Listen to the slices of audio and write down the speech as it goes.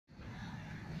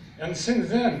And since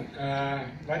then,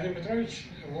 Vladimir Petrovich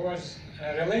was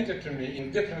related to me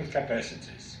in different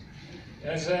capacities.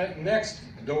 As a next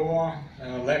door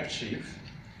lab chief,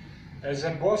 as a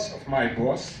boss of my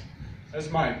boss, as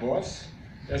my boss,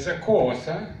 as a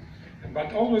co-author,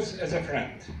 but always as a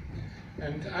friend.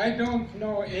 And I don't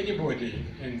know anybody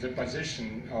in the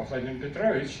position of Vladimir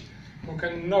Petrovich who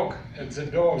can knock at the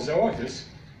door of the office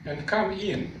and come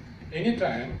in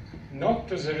anytime, not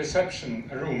to the reception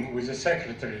room with the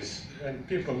secretaries and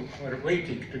people who are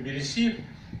waiting to be received,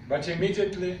 but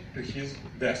immediately to his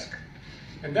desk.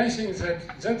 And I think that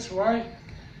that's why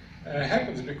it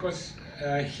happens, because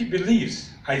he believes,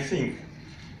 I think,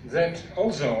 that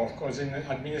although, of course, in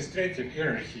the administrative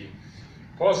hierarchy,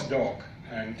 postdoc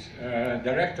and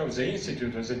director of the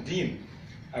institute or the dean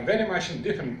are very much in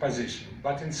different positions,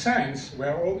 but in science we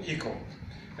are all equal.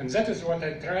 And that is what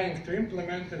I'm trying to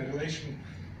implement in relation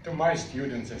to my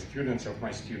students and students of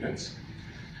my students.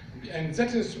 And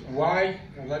that is why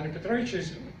Vladimir Petrovich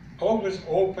is always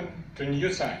open to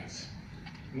new science,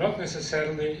 not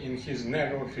necessarily in his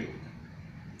narrow field.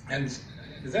 And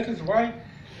that is why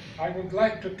I would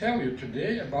like to tell you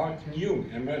today about new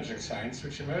emerging science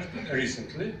which emerged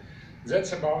recently.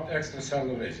 That's about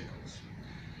extracellular vesicles.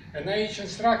 And each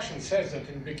instruction says that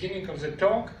in the beginning of the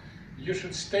talk you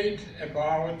should state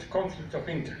about conflict of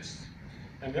interest.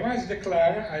 And I must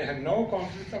declare I have no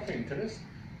conflict of interest,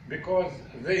 because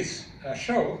this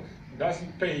show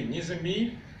doesn't pay neither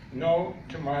me nor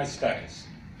to my studies.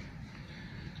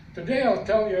 Today I'll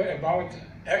tell you about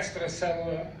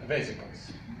extracellular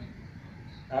vesicles.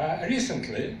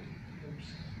 Recently,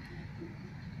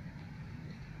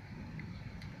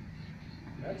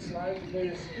 next slide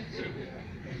please.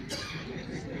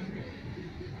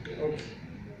 Oops,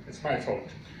 it's my fault.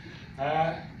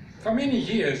 For many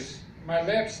years my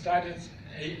lab studied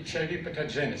HIV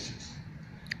pathogenesis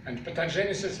and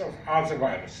pathogenesis of other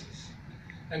viruses.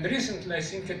 And recently I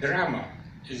think a drama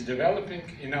is developing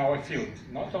in our field,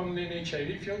 not only in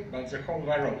HIV field, but the whole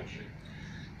virology.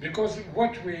 Because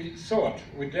what we thought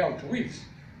we dealt with,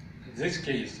 in this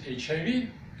case HIV,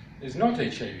 is not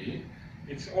HIV,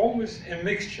 it's always a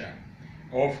mixture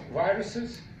of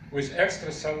viruses with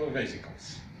extracellular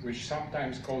vesicles, which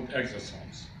sometimes called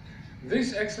exosomes.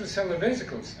 These extracellular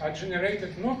vesicles are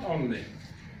generated not only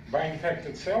by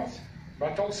infected cells,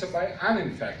 but also by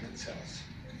uninfected cells.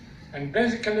 And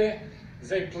basically,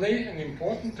 they play an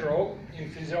important role in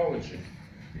physiology.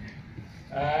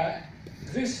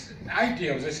 This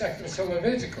idea of these extracellular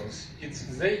vesicles,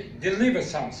 they deliver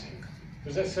something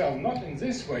to the cell, not in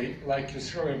this way, like you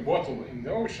throw a bottle in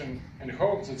the ocean and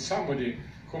hope that somebody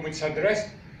whom it's addressed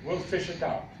will fish it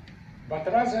out,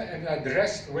 but rather an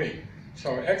addressed way.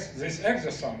 So these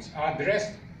exosomes are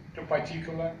addressed to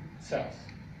particular cells.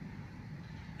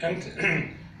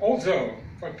 And although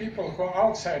for people who are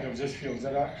outside of this field,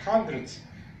 there are hundreds,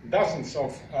 dozens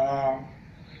of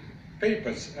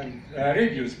papers and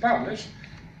reviews published,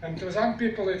 and to some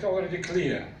people it's already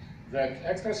clear that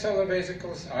extracellular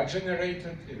vesicles are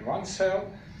generated in one cell,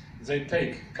 they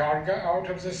take cargo out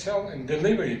of the cell and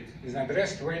deliver it in an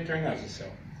addressed way to another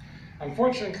cell.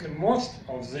 Unfortunately, most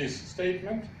of these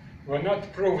statements were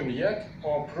not proven yet,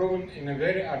 or proven in a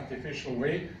very artificial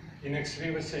way in ex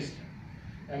vivo system.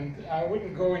 And I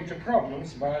wouldn't go into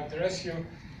problems, but address you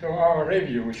to our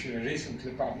review, which we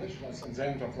recently published, was at the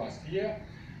end of last year,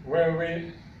 where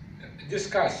we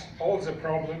discuss all the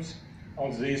problems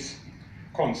of these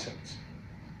concepts.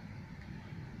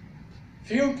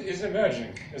 Field is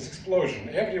emerging as explosion.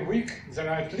 Every week there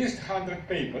are at least 100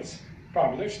 papers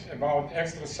published about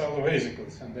extracellular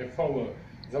vesicles, and they follow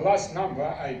the last number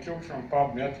I took from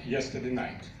PubMed yesterday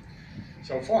night.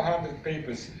 So 400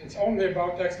 papers. It's only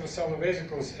about extracellular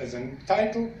vesicles as a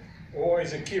title or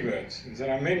as a keyword. There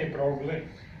are many probably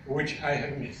which I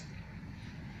have missed.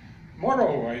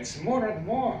 Moreover, it's more and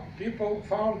more people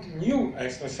found new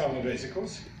extracellular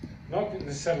vesicles, not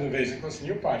necessarily vesicles,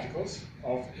 new particles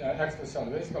of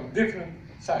extracellular vesicles of different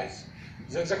size.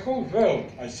 That the whole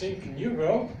world, I think, new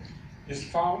world is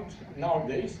found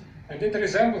nowadays, and it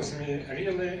resembles me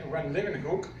really when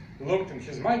Leeuwenhoek looked in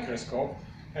his microscope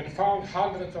and found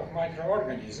hundreds of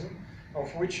microorganisms,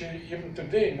 of which even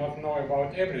today not know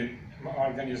about every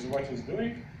organism what it's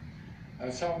doing.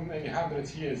 So many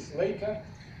hundreds years later,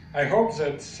 I hope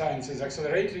that science is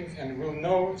accelerating and we'll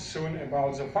know soon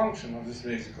about the function of these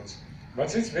vesicles.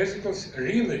 But these vesicles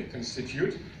really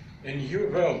constitute a new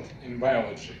world in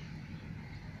biology.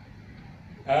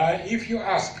 If you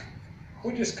ask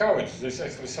who discovered this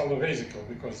extracellular vesicle,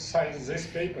 because science, this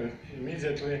paper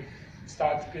immediately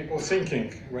starts people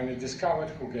thinking when it discovered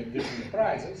who get different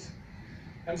prizes.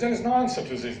 And there is no answer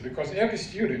to this, because every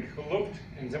student who looked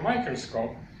in the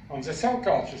microscope on the cell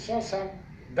culture saw some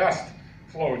dust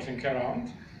floating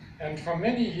around, and for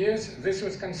many years this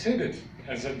was considered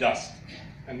as a dust.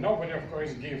 And nobody, of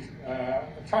course, gave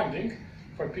funding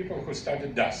for people who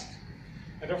studied dust.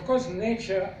 And of course,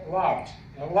 nature laughed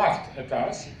at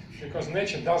us, because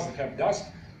nature doesn't have dust.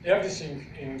 Everything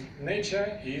in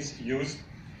nature is used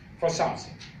for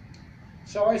something.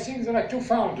 So I think there are two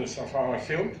founders of our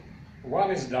field.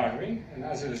 One is Darwin,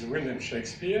 another is William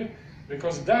Shakespeare,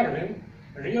 because Darwin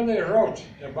really wrote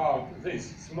about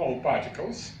these small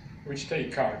particles which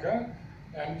take cargo,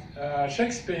 and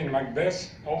Shakespeare in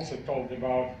Macbeth also told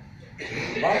about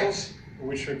bubbles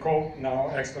which we call now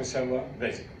extracellular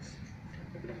vesicles.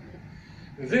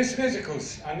 These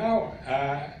vesicles are now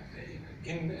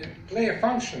play a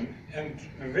function in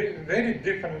a very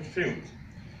different field.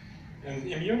 And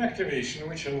immune activation,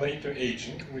 which relate to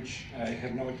aging, which I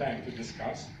had no time to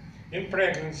discuss, in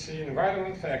pregnancy, in viral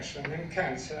infection, in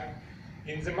cancer,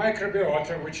 in the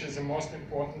microbiota, which is the most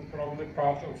important probably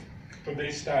part of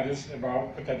today's studies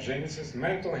about pathogenesis,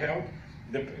 mental health,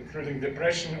 including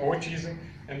depression, autism,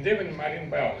 and even marine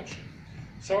biology.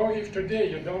 So if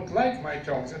today you don't like my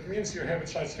talk, that means you have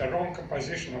such a wrong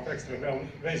composition of extracellular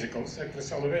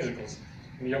vesicles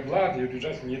in your blood. You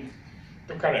just need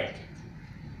to correct it.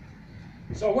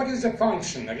 So what is the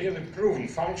function, a really proven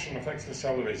function of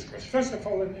extracellular vesicles? First of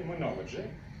all, in immunology,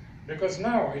 because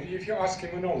now if you ask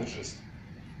immunologists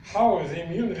how the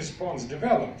immune response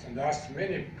developed, and ask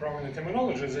many prominent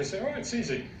immunologists, they say, oh, it's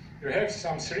easy. You have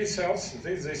some 3 cells,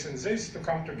 this, and this, to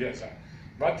come together.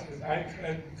 But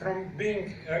from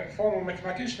being a former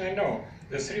mathematician, I know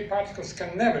the 3 particles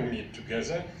can never meet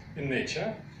together in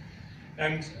nature,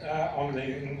 and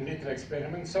only in little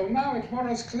experiments. So now it's more or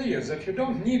less clear that you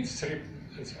don't need 3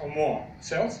 or more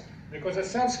cells, because the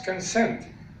cells can send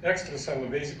extracellular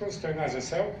vesicles to another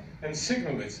cell and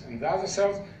signal this, and the other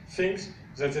cell thinks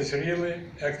that it's really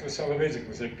extracellular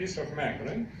vesicles, a piece of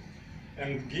membrane,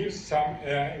 and gives some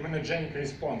immunogenic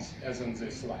response, as in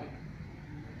this slide.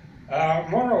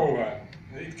 Moreover,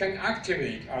 it can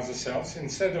activate other cells.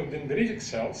 Instead of dendritic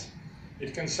cells,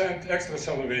 it can send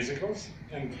extracellular vesicles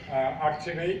and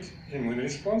activate immune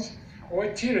response, or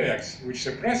Tregs, which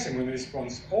suppress immune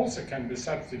response, also can be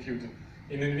substituted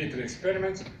in vitro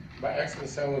experiments by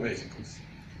extracellular vesicles.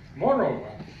 Moreover,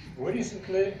 we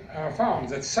recently found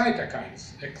that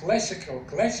cytokines,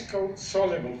 classical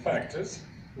soluble factors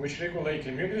which regulate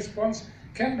immune response,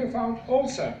 can be found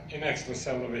also in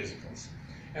extracellular vesicles.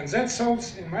 And that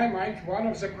solves, in my mind, one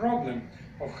of the problems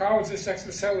of how these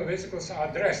extracellular vesicles are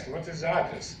addressed. What is the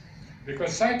address?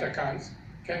 Because cytokines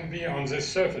can be on the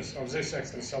surface of these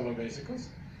extracellular vesicles,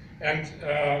 and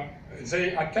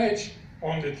they attach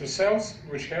only to cells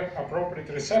which have appropriate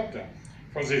receptor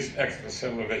for these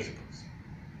extracellular vesicles.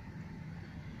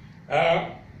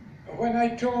 When I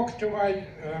talk to my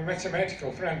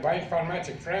mathematical friend,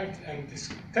 bioinformatic friend, and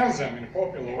tell them in a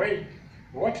popular way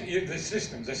what is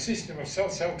the system of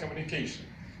cell-cell communication,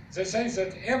 they say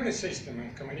that every system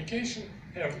in communication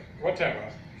have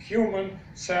whatever, human,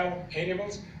 cell,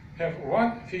 animals, have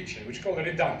one feature which is called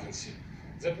redundancy.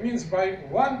 That means by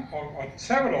one or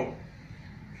several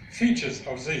features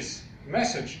of this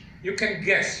message, you can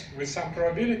guess with some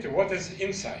probability what is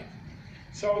inside.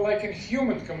 So like in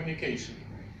human communication,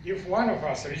 if one of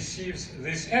us receives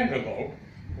this envelope,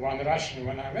 one Russian,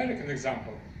 one American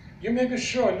example, you may be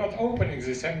sure not opening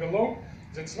this envelope,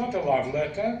 that's not a love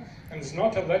letter, and it's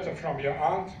not a letter from your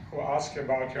aunt who asks you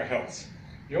about your health.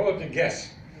 You already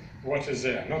guess what is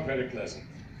there, not very pleasant.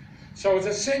 So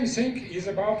the same thing is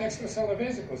about extracellular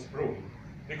vesicles proven,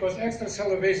 because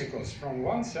extracellular vesicles from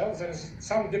one cell, there is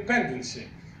some dependency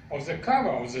of the cover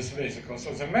of this vesicles,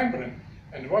 of the membrane,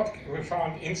 and what we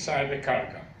found inside the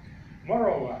cargo.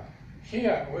 Moreover,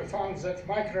 here we found that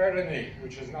microRNA,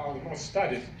 which is now the most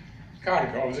studied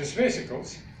cargo of these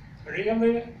vesicles,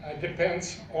 really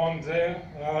depends on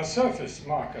the surface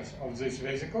markers of these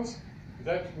vesicles.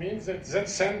 That means that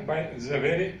that's sent by the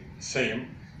very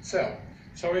same cell.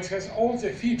 So it has all the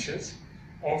features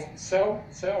of cell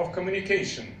of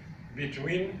communication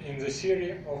between in the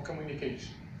theory of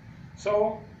communication.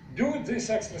 So do these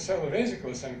extracellular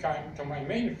vesicles, and come to my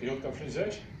main field of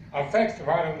research, affect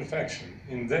viral infection,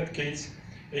 in that case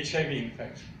HIV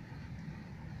infection?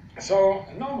 So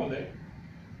normally,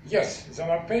 yes, there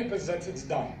are papers that it's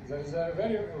done. There's a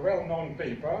very well-known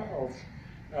paper of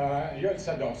Yoel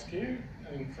Sadowski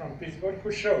from Pittsburgh,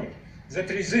 who showed that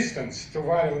resistance to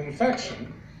viral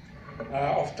infection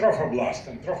of trophoblast,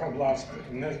 and trophoblast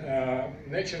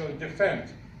naturally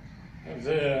defend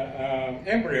the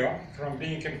embryo from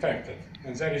being infected,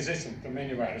 and they're resistant to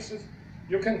many viruses.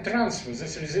 you can transfer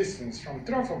this resistance from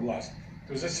trophoblast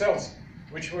to the cells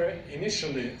which were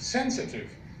initially sensitive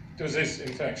to this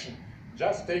infection,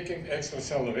 just taking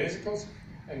extracellular vesicles,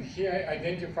 and here I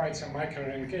identified some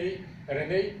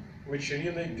microRNA which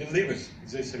really delivers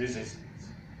this resistance.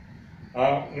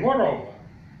 Moreover,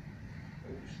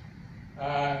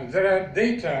 there are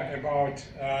data about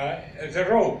the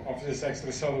role of these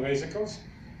extracellular vesicles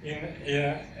in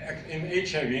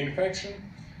HIV infection.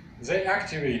 They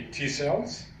activate T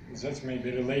cells, that may be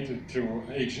related to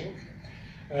aging.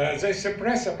 They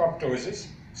suppress apoptosis,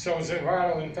 so the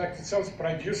viral infected cells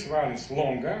produce virus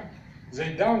longer.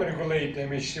 They downregulate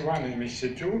MHC1 and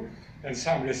MHC2 and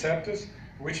some receptors,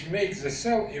 which makes the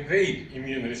cell evade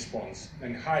immune response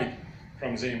and hide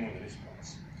from the immune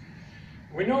response.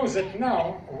 We know that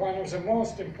now one of the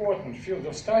most important field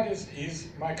of studies is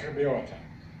microbiota.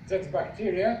 That's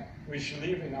bacteria which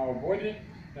live in our body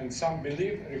and some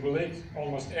believe regulate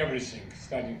almost everything,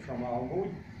 starting from our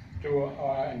mood to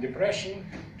depression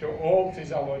to all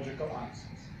physiological answers.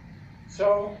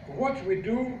 So what we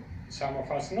do, some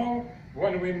of us know,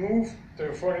 when we move to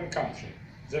a foreign country.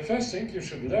 The first thing you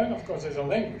should learn, of course, is the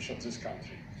language of this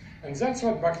country. And that's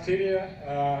what bacteria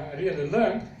really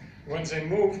learned when they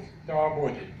moved to our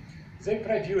body. They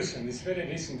produce, in this very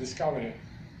recent discovery,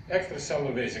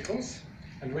 extracellular vesicles,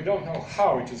 and we don't know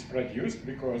how it is produced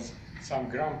because some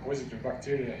gram-positive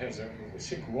bacteria has a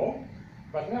thick wall,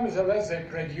 but nevertheless they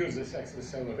produce these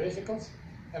extracellular vesicles,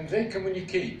 and they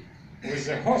communicate with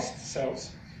the host cells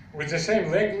with the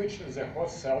same language as the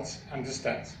host cells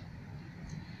understand.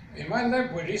 In my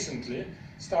lab, we recently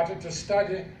started to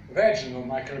study vaginal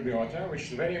microbiota, which is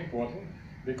very important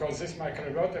because this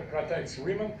microbiota protects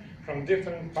women from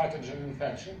different pathogen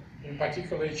infections, in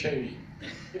particular HIV.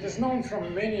 It is known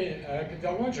from many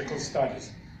epidemiological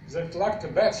studies that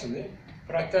lactobacilli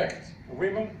protect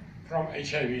women from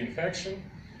HIV infection,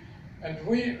 and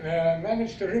we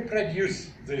managed to reproduce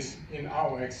this in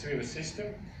our ex vivo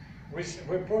system. We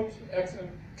put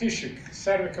tissue,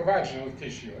 cervicovaginal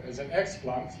tissue, as an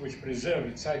explant which preserved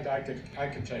its site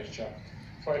architecture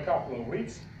for a couple of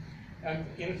weeks, and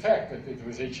infected it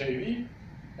with HIV,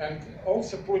 and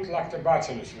also put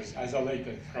lactobacillus, was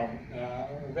isolated from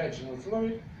vaginal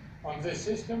fluid, on this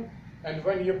system. And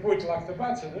when you put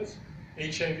lactobacillus,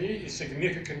 HIV is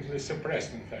significantly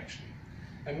suppressed infection.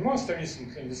 And most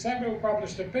recently in December, we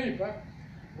published a paper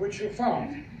which we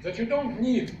found that you don't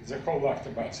need the whole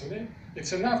lactobacilli.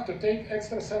 It's enough to take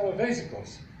extracellular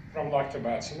vesicles from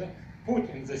lactobacilli, put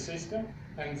in the system,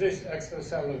 and these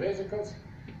extracellular vesicles,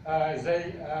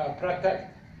 they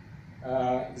protect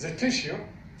the tissue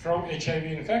from HIV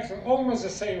infection almost the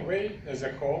same way as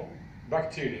the whole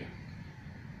bacteria.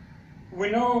 We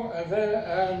know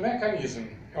the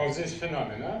mechanism of this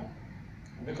phenomena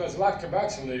because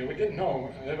lactobacilli, we didn't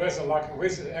know whether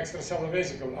with extracellular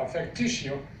vesicle affect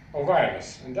tissue or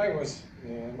virus. And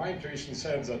my intuition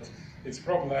said that it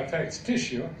probably affects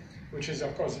tissue, which is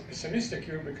of course a pessimistic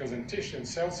view because in tissue and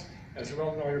cells, as you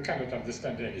well know, you cannot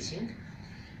understand anything.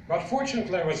 But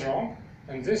fortunately I was wrong,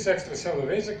 and these extracellular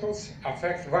vesicles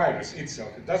affect virus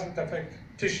itself. It doesn't affect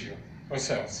tissue or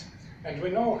cells. And we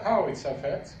know how it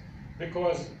affects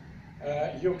because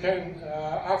you can,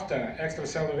 after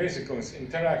extracellular vesicles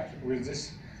interact with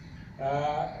this,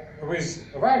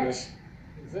 with virus,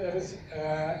 there is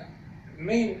a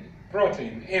main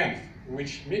protein, N,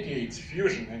 which mediates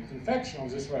fusion and infection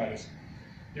of this virus.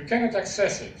 You cannot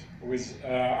access it with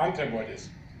antibodies.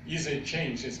 Either it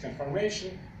changes its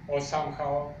conformation or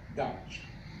somehow damaged.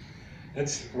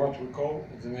 That's what we call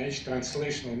the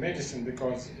translational medicine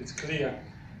because it's clear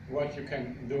what you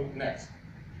can do next.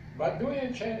 But do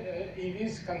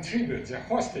EVs contribute, the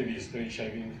host EVs, to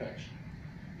HIV infection?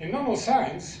 In normal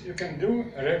science, you can do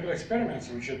regular experiments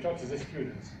which you taught to the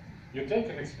students. You take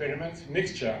an experiment,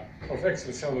 mixture of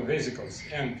extracellular vesicles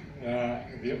and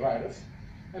the virus,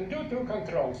 and do two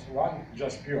controls, one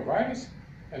just pure virus,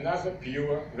 another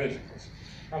pure vesicles.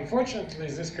 Unfortunately,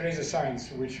 this crazy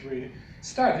science which we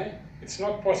study, it's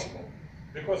not possible,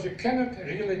 because you cannot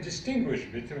really distinguish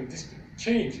between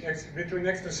between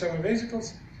extracellular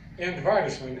vesicles and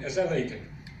virus when isolated,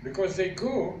 because they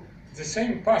go the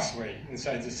same pathway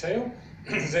inside the cell,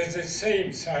 they're the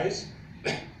same size,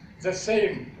 the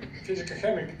same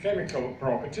physicochemical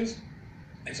properties.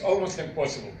 It's almost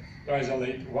impossible to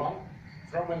isolate one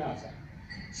from another.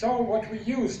 So what we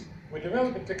used, we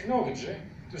developed a technology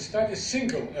to study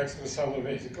single extracellular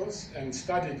vesicles and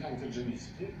studied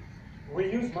antigenicity.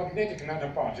 We used magnetic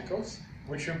nanoparticles,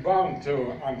 which are bound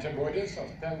to antibodies of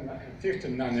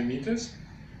 15 nanometers.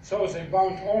 So they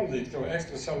bound only to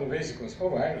extracellular vesicles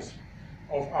or virus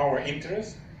of our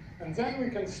interest. And then we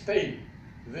can stain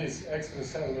these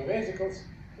extracellular vesicles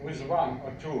with one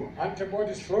or two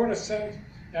antibodies, fluorescent,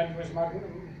 and with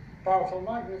powerful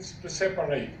magnets to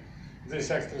separate these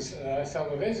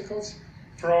extracellular vesicles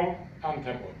from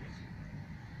antibodies.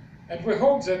 And we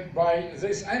hope that by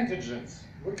these antigens,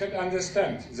 we can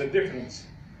understand the difference,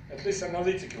 at least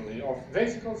analytically, of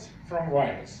vesicles from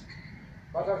virus.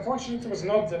 But unfortunately, it was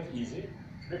not that easy,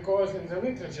 because in the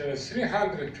literature, there's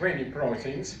 320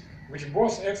 proteins, which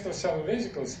both extracellular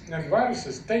vesicles and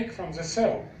viruses take from the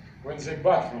cell when they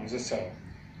bud from the cell.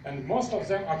 And most of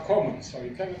them are common, so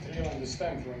you cannot really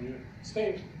understand when you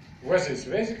state whether it's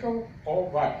vesicle or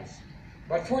virus.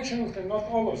 But fortunately, not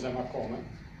all of them are common.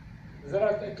 There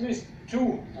are at least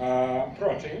two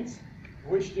proteins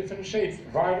which differentiate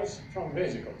virus from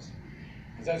vesicles.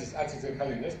 That is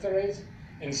acetylcholinesterase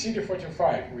and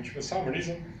CD45, which for some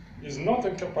reason is not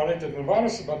incorporated in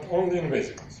viruses but only in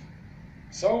vesicles.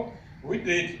 So we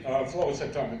did flow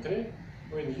cytometry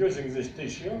when using this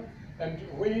tissue, and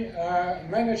we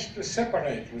managed to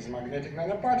separate with magnetic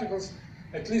nanoparticles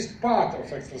at least part of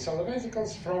extracellular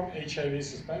vesicles from HIV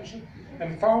suspension,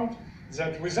 and found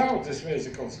that without these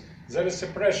vesicles there is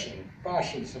suppression,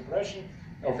 partial suppression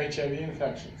of HIV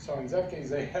infection. So in that case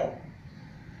they help.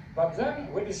 But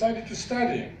then we decided to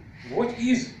study what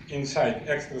is inside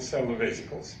extracellular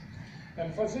vesicles.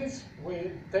 And for this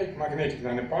we take magnetic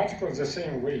nanoparticles the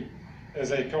same way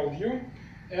as I told you,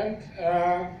 and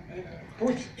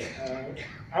put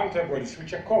antibodies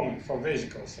which are common for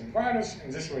vesicles and virus,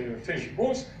 and this way you fish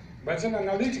both, but then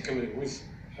analytically with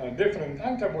different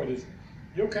antibodies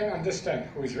you can understand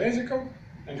who is vesicle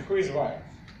and who is virus.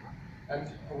 And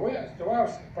we, to our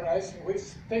surprise, we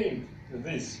stained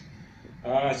this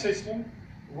system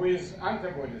with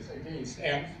antibodies against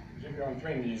M.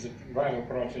 GP120 is a viral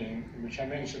protein which I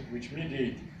mentioned, which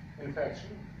mediate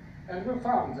infection. And we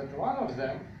found that one of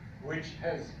them, which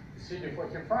has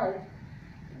CD45,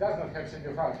 does not have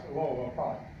CD5 lower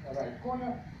part, right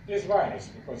corner, is virus,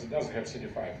 because it doesn't have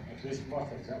CD5, at least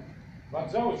most of them.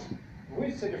 But those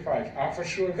with CD5 are for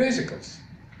sure vesicles.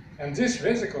 And these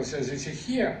vesicles, as you see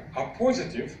here, are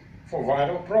positive for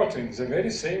viral protein, the very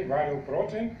same viral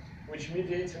protein which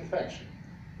mediates infection.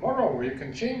 Moreover, you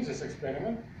can change this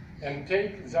experiment and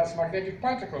take those magnetic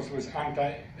particles with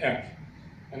anti-F.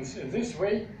 And this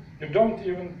way, you don't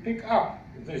even pick up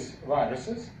these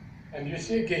viruses, and you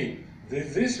see again,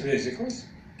 these vesicles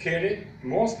carry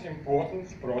most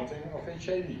important protein of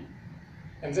HIV.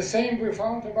 And the same we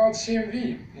found about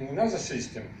CMV in another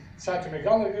system.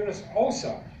 Cytomegalovirus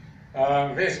also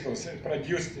vesicles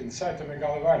produced in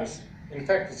cytomegalovirus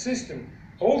infected system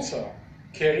also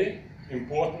carry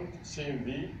important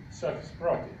CMV surface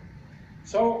protein.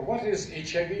 So what is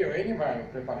HIV or any viral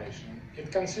preparation?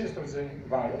 It consists of the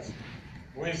virus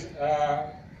with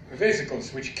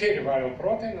vesicles which carry viral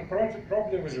protein, and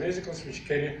probably with vesicles which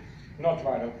carry not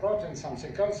viral protein,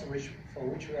 something else for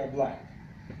which we are blind.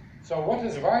 So what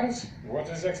is virus? What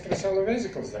is extracellular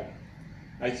vesicles then?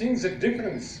 I think the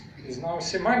difference is now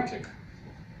semantic,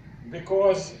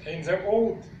 because in the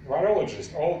old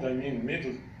virologists, old I mean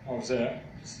middle of the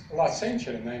last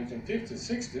century, 1950s,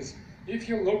 60s, if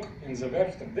you look in the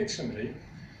Webster dictionary,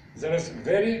 there is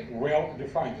very well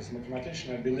defined, as a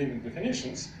mathematician I believe in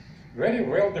definitions, very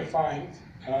well defined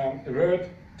word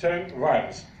term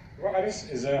virus. Virus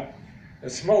is a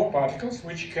small particles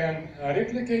which can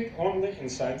replicate only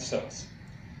inside cells.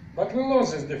 But we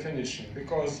lost this definition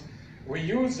because we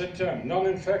use the term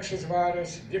non-infectious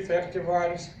virus, defective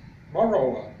virus.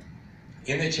 Moreover,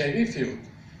 in HIV field,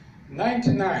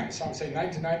 99, some say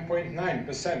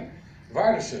 99.9%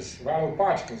 viruses, viral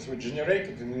particles which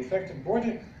generated in the infected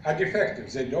body are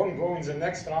defective. They don't go in the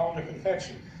next round of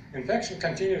infection. Infection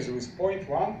continues with 0.1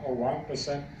 or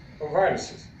 1% of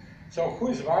viruses. So who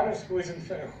is virus, who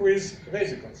is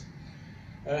vesicles?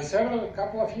 A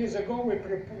couple of years ago, we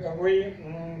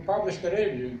published a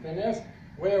review in PNS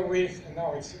where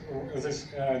this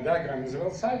diagram is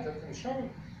well cited and showed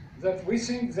that we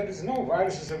think there is no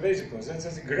viruses or vesicles.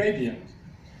 It's a gradient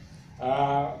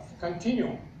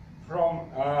continuum from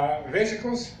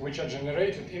vesicles, which are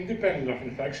generated independent of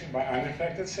infection by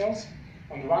uninfected cells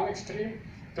on one extreme,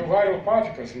 to viral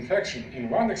particles, infection in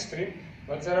one extreme,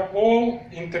 but there are all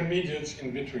intermediates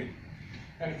in between.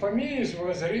 And for me, it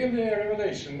was really a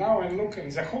revelation. Now I look in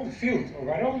the whole field of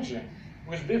virology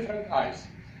with different eyes.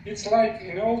 It's like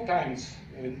in old times,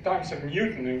 in times of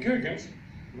Newton and Huygens,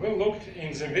 we looked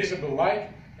in the visible light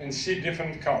and see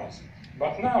different colors.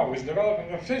 But now, with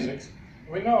development of physics,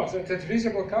 we know that that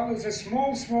visible color is a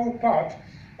small, small part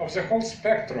of the whole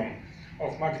spectrum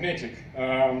of magnetic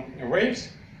waves,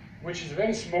 which is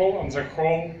very small on the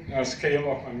whole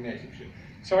scale of magnetic field.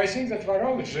 So I think that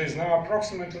virology is now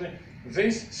approximately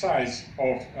this size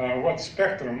of what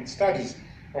spectrum studies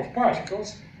of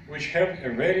particles which have a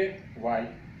very wide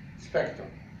spectrum.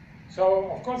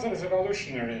 So, of course, there is a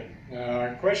evolutionary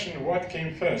question, what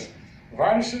came first?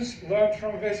 Viruses learned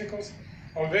from vesicles,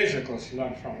 or vesicles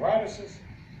learned from viruses?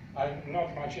 I'm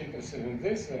not much interested in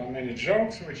this. There are many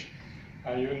jokes which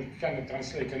you cannot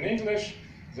translate in English.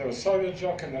 There was a Soviet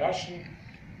joke in Russian.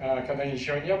 Когда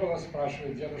ничего не было,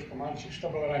 спрашивает дедушка, мальчик, что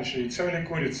было раньше, яйцо или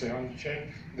курица? Он отвечает,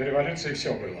 до революции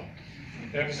все было.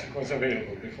 Everything was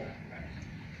available before.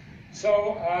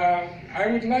 So I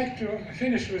would like to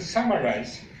finish with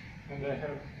summarize, and I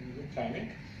have good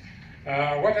timing,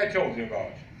 what I told you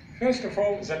about. First of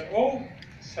all, that all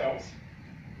cells,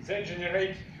 they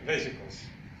generate vesicles,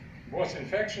 both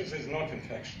infectious and not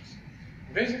infectious.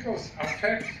 Vesicles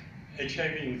affect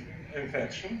HIV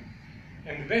infection,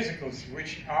 and vesicles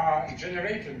which are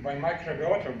generated by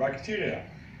microbiota bacteria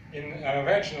in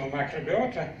vaginal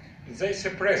microbiota, they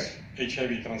suppress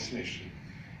HIV transmission.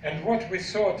 And what we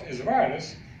thought is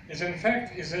virus is in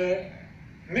fact is a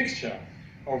mixture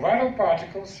of viral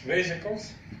particles,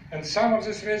 vesicles, and some of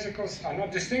these vesicles are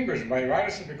not distinguished by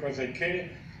viruses because they carry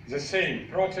the same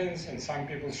proteins, and some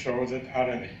people show that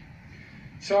RNA.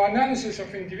 So analysis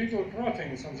of individual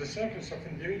proteins on the surface of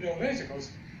individual vesicles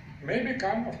may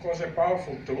become, of course, a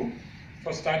powerful tool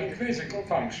for studying vesicle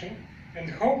function, and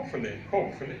hopefully,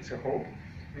 it's a hope,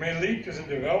 may lead to the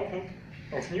development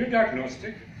of new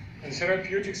diagnostic and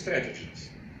therapeutic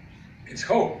strategies. It's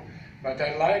hope, but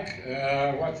I like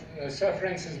what Sir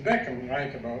Francis Bacon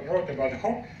wrote about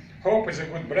hope. Hope is a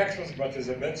good breakfast, but is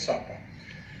a bad supper.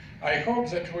 I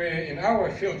hope that we, in our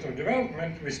field of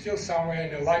development, we're still somewhere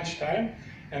in the lunchtime,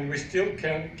 and we still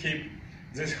can keep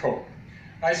this hope.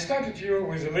 I started you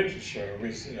with the literature,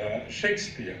 with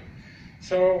Shakespeare.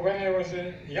 So when I was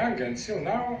young, until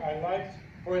now, I liked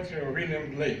poetry of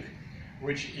William Blake,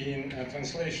 which in a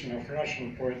translation of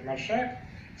Russian poet Marshak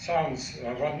sounds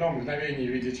 «В одном мгновении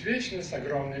видеть вечность,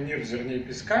 огромный мир в зерне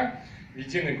песка, в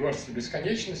единой горсти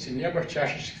бесконечности, небо в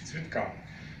чашечке цветка».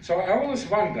 So I always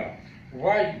wonder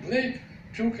why Blake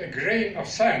took a grain of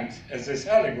sand as this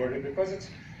allegory, because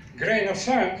it's grain of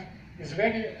sand is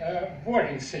very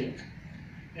boring thing.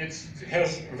 It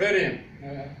has very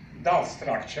dull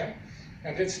structure,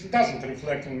 and it doesn't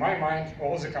reflect in my mind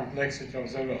all the complexity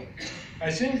of the world.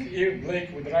 I think if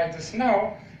Blake would write this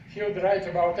now, he would write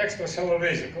about extracellular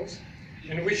vesicles,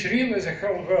 in which really the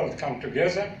whole world come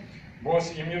together,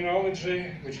 both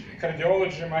immunology,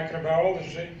 cardiology,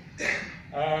 microbiology,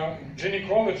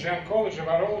 gynecology, oncology,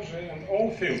 virology, and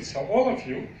all fields. So all of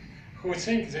you who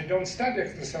think they don't study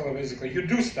extracellular vesicle, you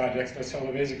do study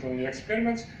extracellular vesicle in your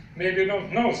experiments. Maybe you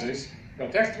don't know this,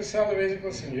 but extracellular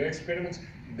vesicles in your experiments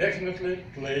definitely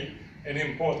play an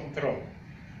important role.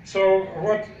 So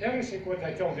everything what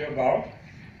I told you about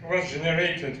was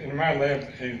generated in my lab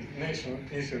in National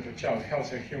Institute of Child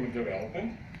Health and Human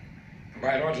Development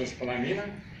by Roger Spalamina,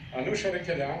 Anusha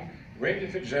Rakelian, Wendy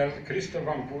Fitzgerald, Christophe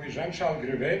Vampuy, Jean-Charles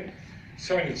Grivet,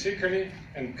 Sonia Tsikali,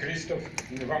 and Christophe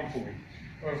Vampuy.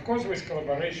 Of course, with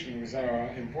collaboration with our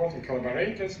important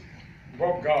collaborators,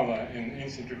 Bob Gala in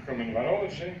Institute of Human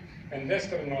Virology, and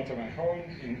Nestor Nota van Hoorn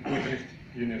in Utrecht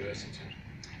University.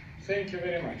 Thank you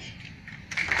very much.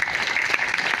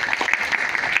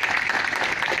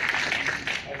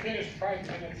 I finished 5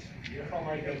 minutes before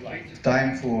my deadline.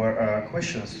 Time for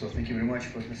questions, so thank you very much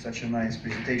for such a nice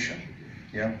presentation.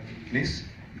 Yeah, please?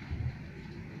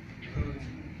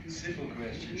 Simple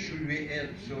question. Should we add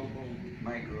so-called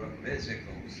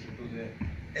microvesicles to the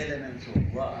elements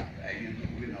of blood? I mean,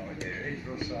 we know the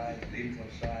erythrocytes,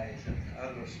 lymphocytes, and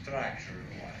other structure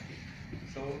of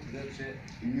life. So that's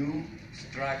a new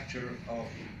structure of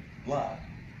blood,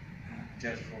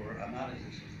 just for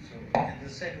analysis. So, and the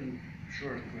second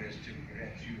short question,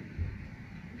 perhaps you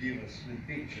give us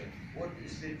the picture. What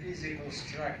is the physical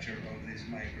structure of these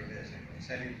microvesicles?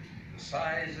 I mean, the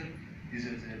size, is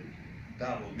it a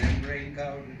double membrane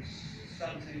coated,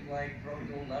 something like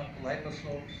protein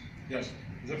liposomes? Yes.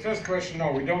 The first question,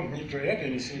 no, we don't need to add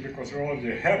anything because we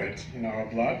already have it in our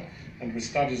blood, and we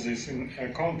study this in a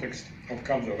context of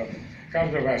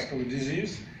cardiovascular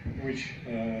disease, which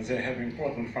they have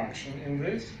important function in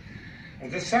this.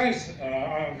 The size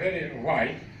are very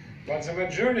wide, but the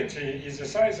majority is the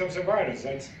size of the virus.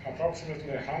 That's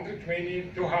approximately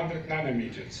 120, 200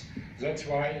 nanometers. That's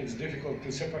why it's difficult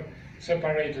to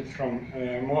separate it from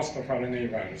most of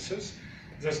RNA viruses.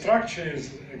 The structure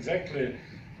is exactly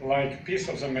like a piece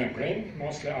of the membrane,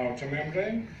 mostly outer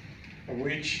membrane,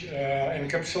 which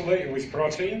encapsulate with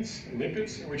proteins,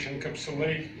 lipids, which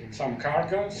encapsulate some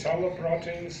cargo, cellular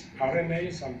proteins,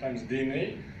 RNA, sometimes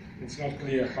DNA, It's not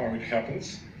clear how it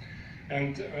happens.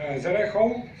 And there are a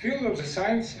whole field of the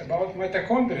science about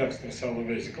mitochondrial extracellular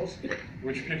vesicles,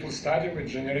 which people study,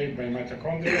 which generate by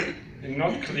mitochondria. It's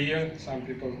not clear, some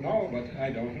people know, but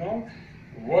I don't know,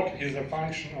 what is the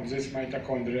function of these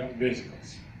mitochondrial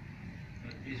vesicles.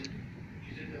 Is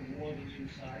it the water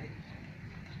inside?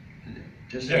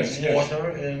 Just Yes, like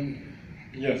water and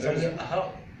Yes.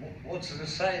 What's the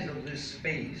size of this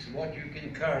space? What you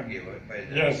can carry by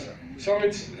the Yes. So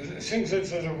it's, since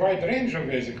it's a wide range of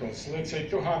vesicles, let's say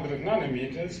 200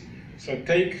 nanometers, so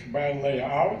take biolayer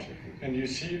out and you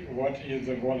see what is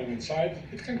the volume inside.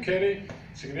 It can carry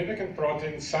significant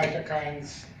proteins,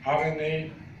 cytokines,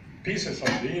 RNA, pieces of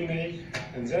DNA,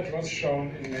 and that was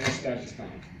shown in many studies now.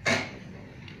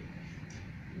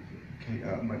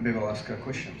 Maybe I'll ask a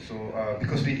question. So,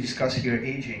 because we discuss here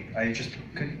aging,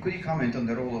 could you comment on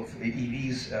the role of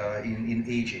EVs in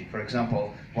aging? For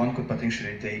example, one could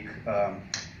potentially take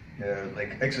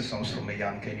like exosomes from a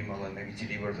young animal and maybe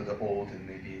deliver to the old and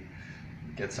maybe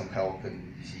get some help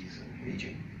in disease and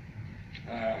aging.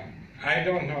 I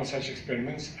don't know such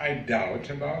experiments. I doubt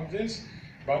about this,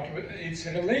 but its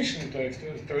relation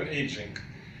to aging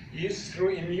is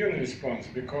through immune response,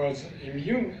 because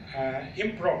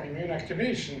improper immune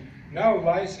activation now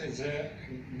lies at the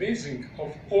basis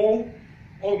of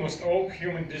almost all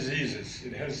human diseases.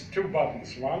 It has two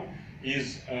buttons. One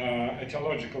is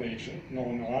etiological agent,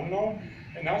 known or unknown,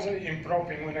 another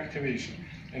improper immune activation.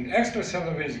 And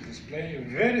extracellular vesicles play a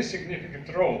very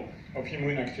significant role of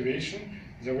immune activation,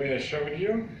 the way I showed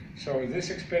you. So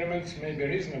these experiments may be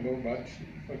reasonable, but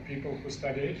for people who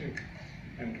study aging,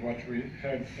 and what we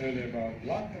heard earlier about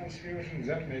blood transfusion,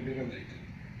 that may be related.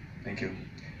 Thank you.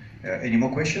 Any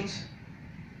more questions?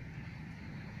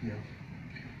 Yeah.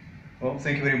 Well,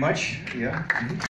 thank you very much. Yeah.